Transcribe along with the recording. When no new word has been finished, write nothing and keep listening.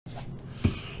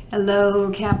Hello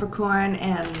Capricorn,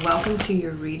 and welcome to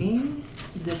your reading.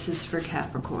 This is for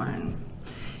Capricorn.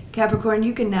 Capricorn,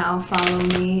 you can now follow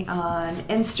me on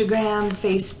Instagram,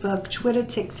 Facebook, Twitter,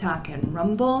 TikTok, and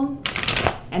Rumble.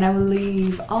 And I will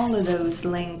leave all of those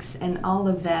links and all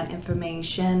of that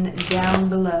information down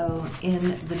below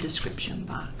in the description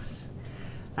box.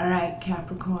 All right,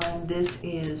 Capricorn, this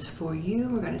is for you.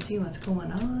 We're going to see what's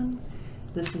going on.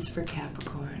 This is for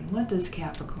Capricorn. What does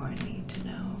Capricorn need to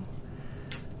know?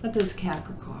 What does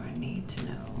Capricorn need to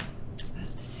know?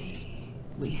 Let's see.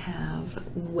 We have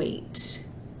wait.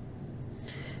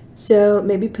 So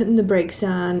maybe putting the brakes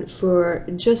on for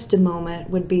just a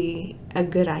moment would be a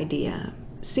good idea.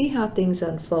 See how things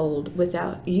unfold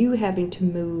without you having to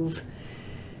move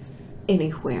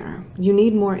anywhere. You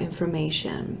need more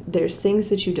information. There's things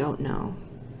that you don't know.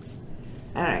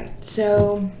 All right,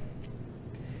 so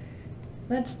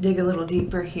let's dig a little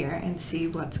deeper here and see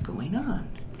what's going on.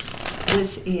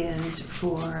 This is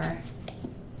for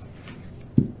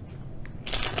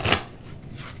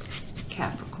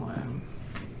Capricorn.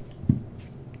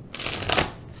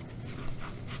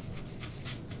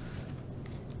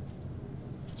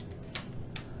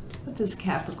 What does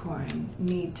Capricorn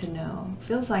need to know?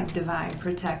 Feels like divine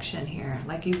protection here,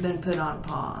 like you've been put on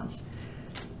pause.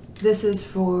 This is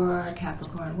for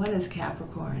Capricorn. What does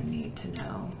Capricorn need to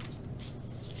know?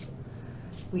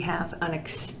 We have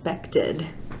unexpected.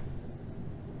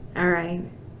 All right,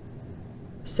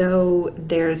 so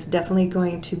there's definitely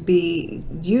going to be,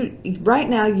 right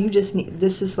now you just need,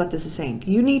 this is what this is saying,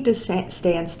 you need to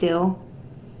stand still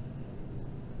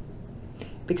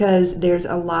because there's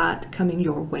a lot coming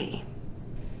your way.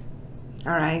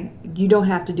 All right, you don't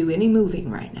have to do any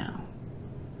moving right now.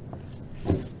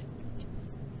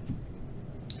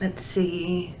 Let's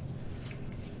see.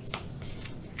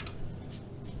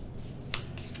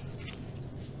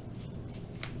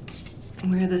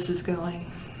 Where this is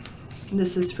going.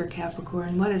 This is for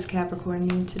Capricorn. What does Capricorn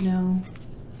need to know?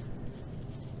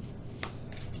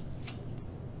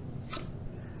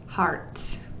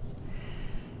 Heart.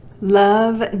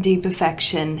 Love, deep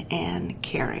affection, and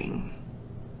caring.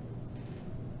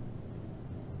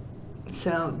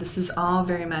 So this is all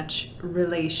very much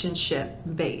relationship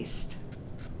based.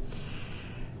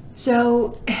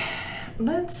 So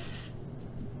let's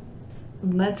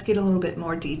get a little bit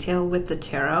more detail with the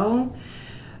tarot,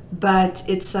 but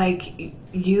it's like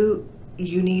you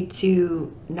need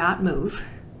to not move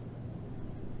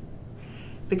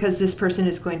because this person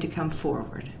is going to come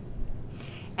forward,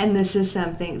 and this is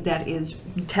something that is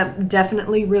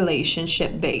definitely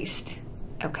relationship based.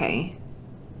 Okay,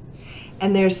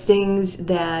 and there's things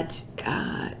that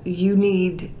you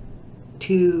need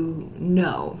to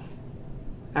know.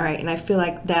 All right, and I feel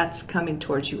like that's coming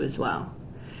towards you as well.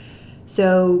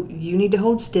 So you need to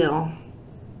hold still.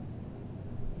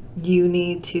 You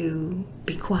need to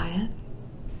be quiet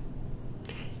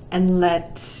and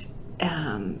let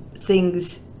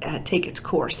things take its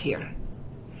course here.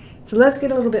 So let's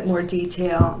get a little bit more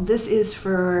detail. This is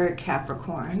for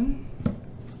Capricorn.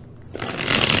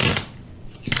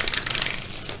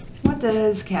 What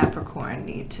does Capricorn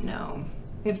need to know?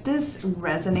 If this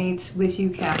resonates with you,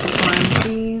 Capricorn,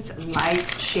 please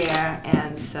like, share,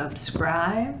 and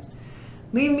subscribe.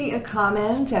 Leave me a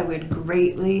comment. I would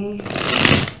greatly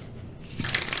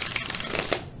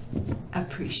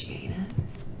appreciate it.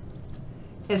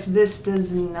 If this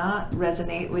does not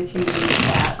resonate with you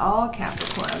at all,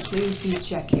 Capricorn, please do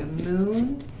check your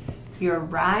moon, your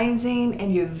rising,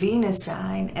 and your Venus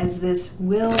sign, as this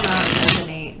will not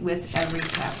resonate with every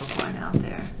Capricorn out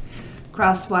there.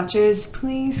 Cross watchers,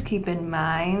 please keep in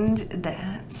mind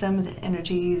that some of the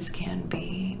energies can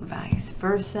be vice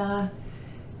versa.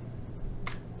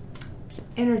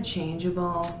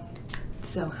 Interchangeable,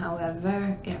 so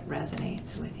however it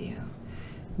resonates with you.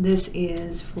 This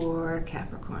is for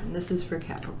Capricorn. This is for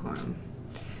Capricorn.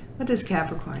 What does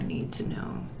Capricorn need to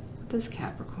know? What does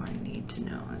Capricorn need to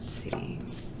know? Let's see.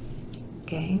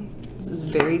 Okay, this is a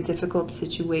very difficult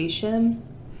situation.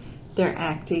 They're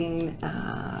acting,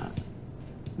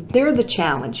 they're the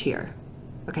challenge here.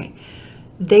 Okay,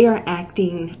 they are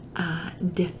acting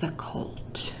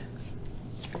difficult.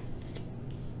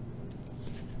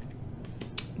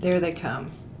 There they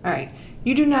come. All right.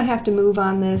 You do not have to move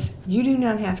on this. You do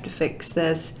not have to fix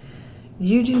this.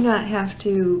 You do not have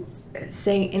to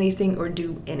say anything or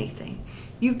do anything.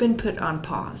 You've been put on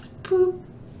pause.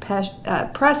 Press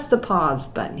the pause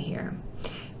button here.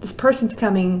 This person's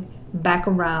coming back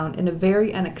around in a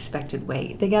very unexpected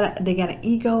way. They got an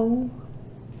ego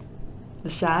the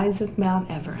size of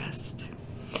Mount Everest.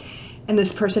 And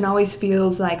this person always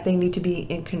feels like they need to be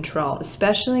in control,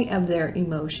 especially of their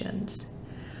emotions.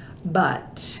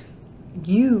 But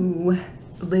you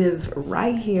live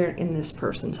right here in this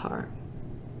person's heart.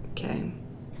 Okay.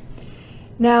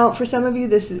 Now, for some of you,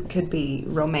 could be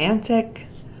romantic.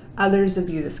 Others of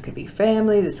you, this could be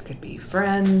family. This could be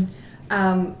friend.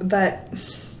 But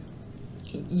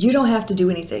you don't have to do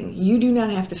anything. You do not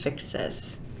have to fix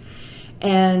this.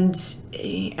 And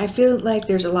I feel like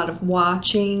there's a lot of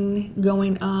watching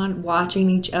going on, watching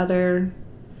each other.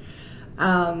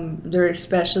 They're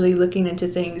especially looking into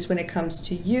things when it comes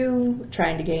to you,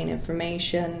 trying to gain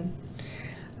information.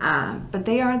 But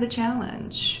they are the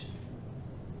challenge.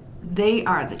 They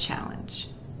are the challenge,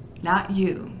 not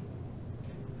you.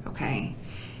 Okay?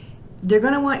 They're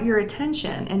going to want your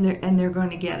attention, and they're going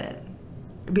to get it,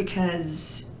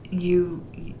 because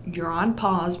you're on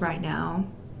pause right now.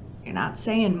 You're not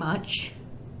saying much,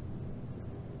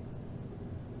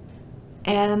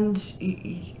 and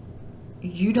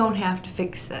you don't have to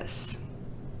fix this.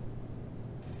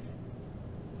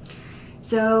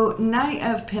 So, Knight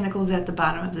of Pentacles at the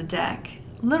bottom of the deck.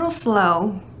 Little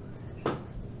slow,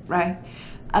 right?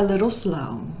 A little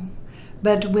slow.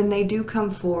 But when they do come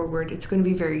forward, it's going to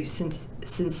be very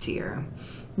sincere.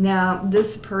 Now,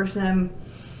 this person,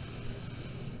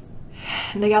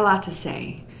 they got a lot to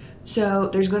say. So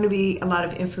there's going to be a lot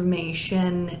of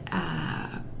information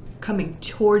coming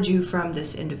towards you from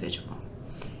this individual.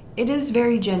 It is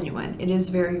very genuine. It is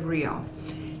very real.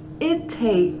 It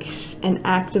takes an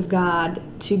act of God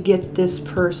to get this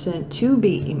person to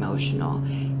be emotional.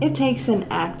 It takes an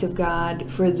act of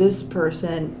God for this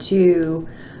person to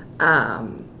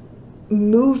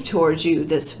move towards you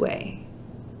this way.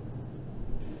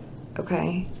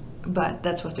 Okay? But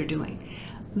that's what they're doing.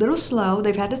 Little slow.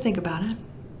 They've had to think about it.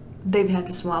 They've had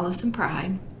to swallow some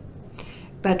pride.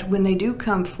 But when they do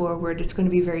come forward, it's going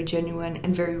to be very genuine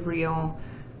and very real.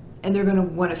 And they're going to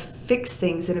want to fix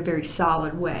things in a very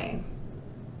solid way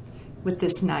with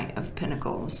this Knight of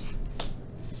Pentacles.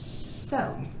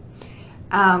 So,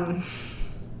 I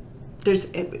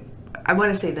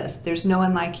want to say this. There's no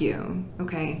one like you,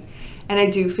 okay? And I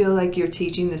do feel like you're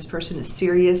teaching this person a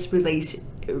serious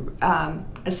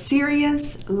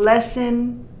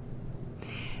lesson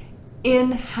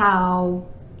in how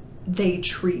they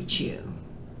treat you.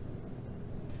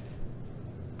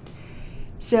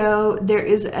 So there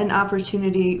is an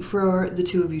opportunity for the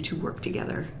two of you to work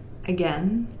together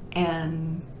again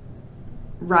and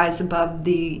rise above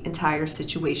the entire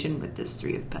situation with this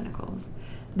Three of Pentacles.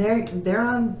 They're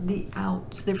on the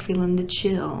outs. They're feeling the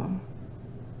chill.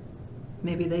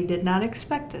 Maybe they did not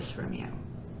expect this from you.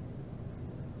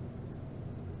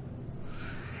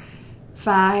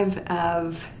 Five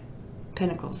of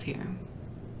Pentacles here.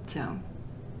 So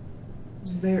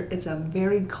it's a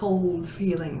very cold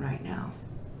feeling right now.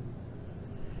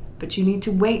 But you need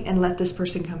to wait and let this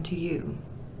person come to you.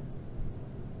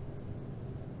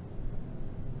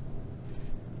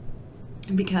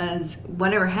 Because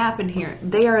whatever happened here,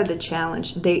 they are the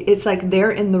challenge. It's like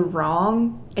they're in the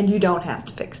wrong, and you don't have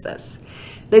to fix this.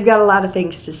 They've got a lot of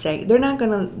things to say. They're not going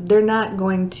to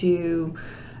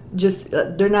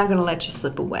let you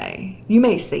slip away. You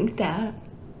may think that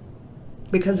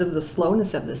because of the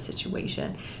slowness of this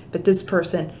situation, but this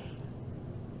person,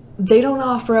 they don't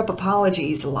offer up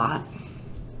apologies a lot.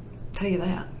 I'll tell you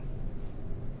that.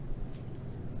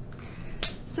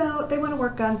 So they want to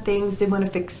work on things. They want to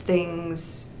fix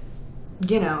things.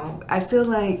 You know, I feel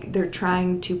like they're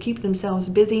trying to keep themselves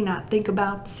busy, not think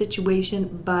about the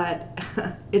situation, but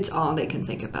it's all they can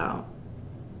think about.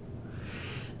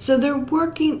 So they're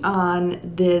working on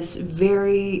this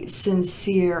very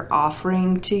sincere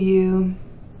offering to you.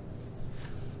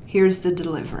 Here's the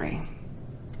delivery.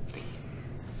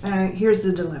 All right, here's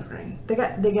the delivery. They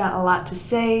got a lot to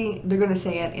say. They're going to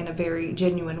say it in a very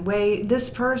genuine way. This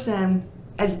person,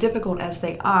 as difficult as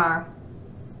they are,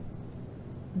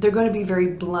 they're going to be very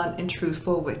blunt and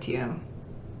truthful with you.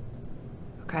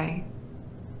 Okay?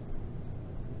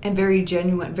 And very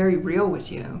genuine, very real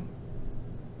with you.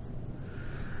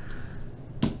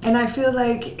 And I feel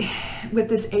like with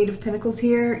this Eight of Pentacles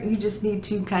here, you just need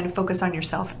to kind of focus on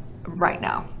yourself right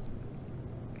now.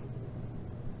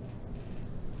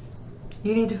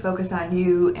 You need to focus on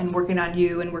you and working on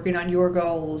your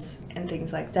goals and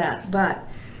things like that. But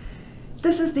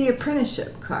this is the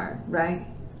apprenticeship card, right?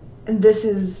 And this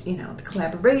is, you know, the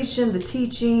collaboration, the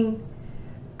teaching.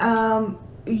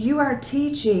 You are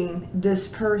teaching this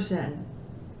person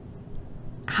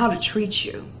how to treat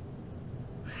you.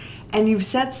 And you've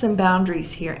set some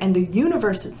boundaries here. And the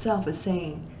universe itself is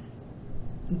saying,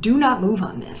 do not move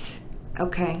on this,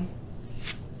 okay?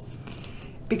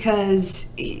 Because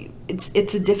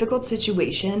it's a difficult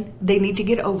situation. They need to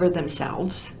get over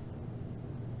themselves.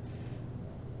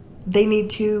 They need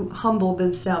to humble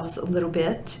themselves a little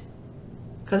bit,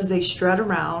 because they strut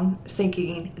around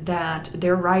thinking that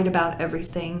they're right about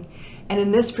everything. And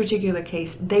in this particular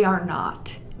case, they are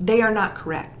not. They are not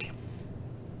correct.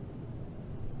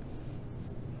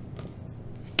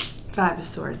 Five of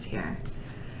Swords here.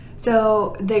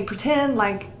 So they pretend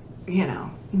like, you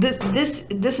know, this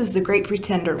is the great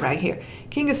pretender right here.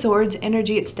 King of Swords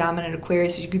energy, it's dominant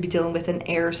Aquarius. You could be dealing with an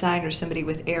air sign or somebody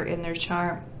with air in their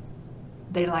chart.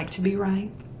 They like to be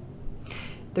right.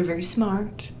 They're very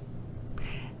smart.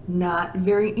 Not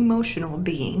very emotional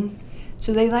being.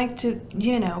 So they like to,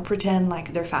 you know, pretend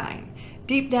like they're fine.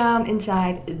 Deep down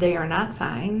inside, they are not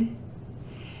fine.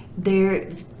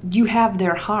 You have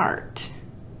their heart.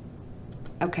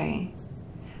 Okay.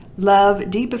 Love,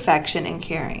 deep affection, and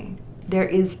caring. There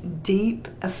is deep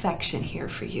affection here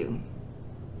for you.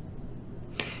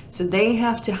 So they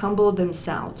have to humble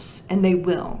themselves, and they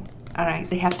will. All right.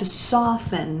 They have to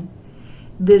soften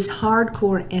this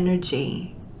hardcore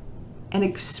energy and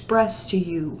express to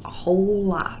you a whole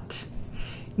lot.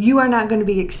 You are not going to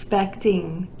be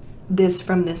expecting this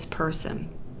from this person,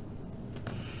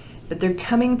 but they're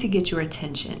coming to get your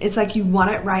attention. It's like you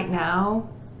want it right now,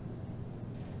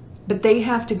 but they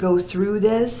have to go through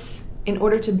this in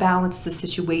order to balance the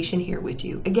situation here with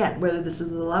you. Again, whether this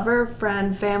is a lover,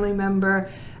 friend, family member,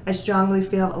 I strongly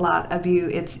feel a lot of you,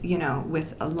 it's, you know,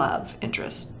 with a love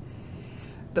interest.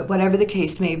 But whatever the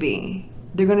case may be,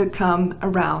 they're going to come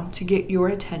around to get your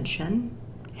attention.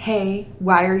 Hey,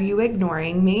 why are you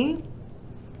ignoring me?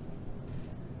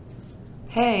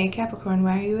 Hey, Capricorn,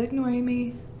 why are you ignoring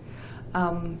me?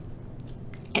 And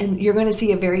you're going to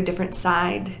see a very different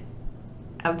side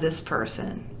of this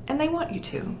person. And they want you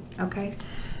to, okay?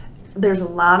 There's a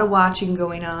lot of watching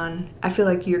going on. I feel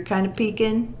like you're kind of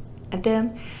peeking at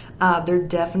them. They're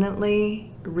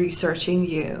definitely researching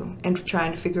you and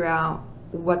trying to figure out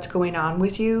what's going on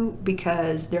with you,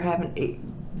 because they're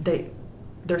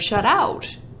shut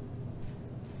out.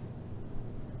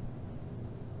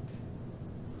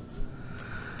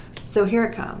 So here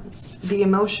it comes, the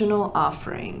emotional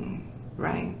offering,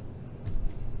 right?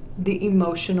 The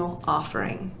emotional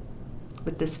offering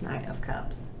with this Knight of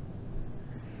Cups.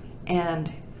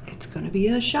 And it's going to be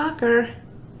a shocker.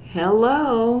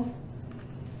 Hello.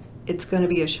 It's going to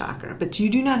be a shocker, but you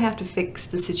do not have to fix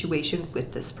the situation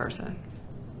with this person.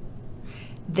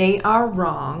 They are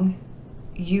wrong.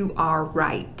 You are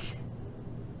right.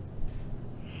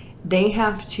 They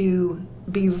have to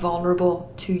be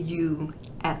vulnerable to you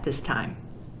at this time.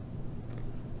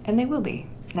 And they will be.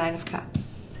 Nine of Cups.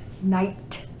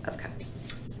 Knight of Cups.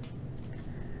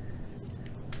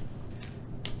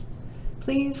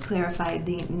 Please clarify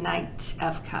the Knight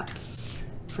of Cups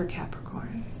for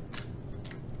Capricorn.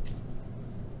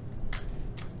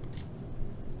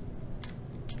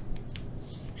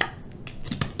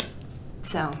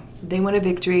 So they want a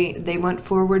victory. They want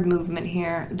forward movement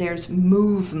here. There's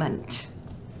movement.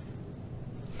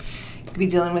 You could be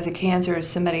dealing with a Cancer or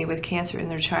somebody with Cancer in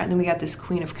their chart. And then we got this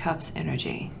Queen of Cups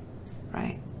energy,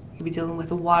 right? You could be dealing with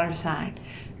a water sign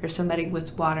or somebody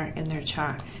with water in their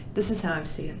chart. This is how I'm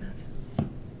seeing this.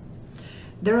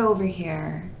 They're over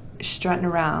here strutting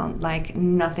around like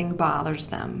nothing bothers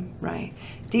them, right?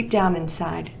 Deep down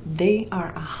inside, they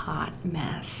are a hot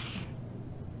mess.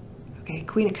 Okay,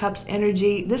 Queen of Cups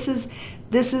energy. This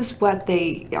is what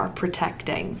they are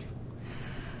protecting.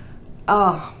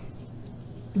 Oh,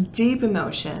 deep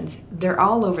emotions. They're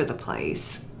all over the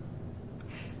place.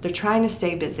 They're trying to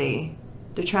stay busy.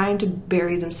 They're trying to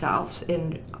bury themselves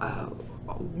in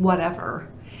whatever.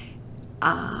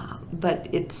 But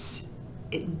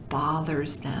it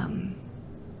bothers them.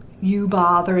 You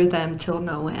bother them till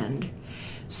no end.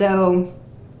 So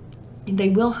they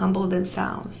will humble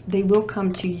themselves. They will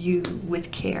come to you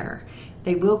with care.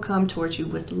 They will come towards you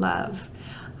with love.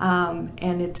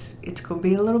 And it's going to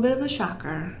be a little bit of a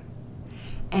shocker.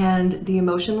 And the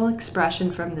emotional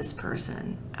expression from this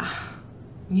person,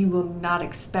 you will not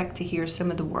expect to hear some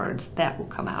of the words that will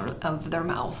come out of their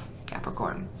mouth,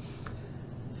 Capricorn.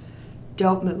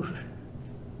 Don't move.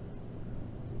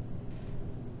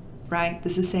 Right?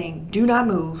 This is saying, do not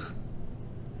move.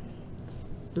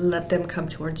 Let them come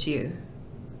towards you.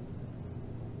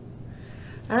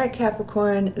 All right,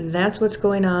 Capricorn, that's what's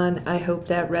going on. I hope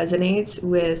that resonates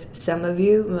with some of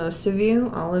you, most of you,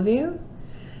 all of you.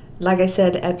 Like I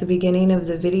said at the beginning of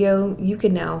the video, you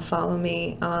can now follow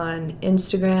me on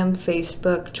Instagram,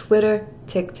 Facebook, Twitter,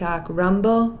 TikTok,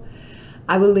 Rumble.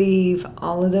 I will leave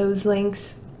all of those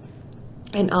links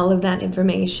and all of that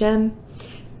information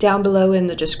down below in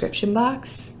the description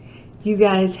box. You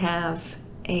guys have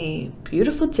a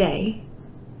beautiful day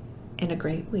and a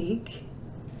great week,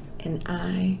 and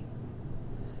I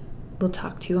will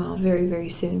talk to you all very, very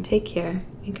soon. Take care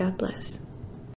and God bless.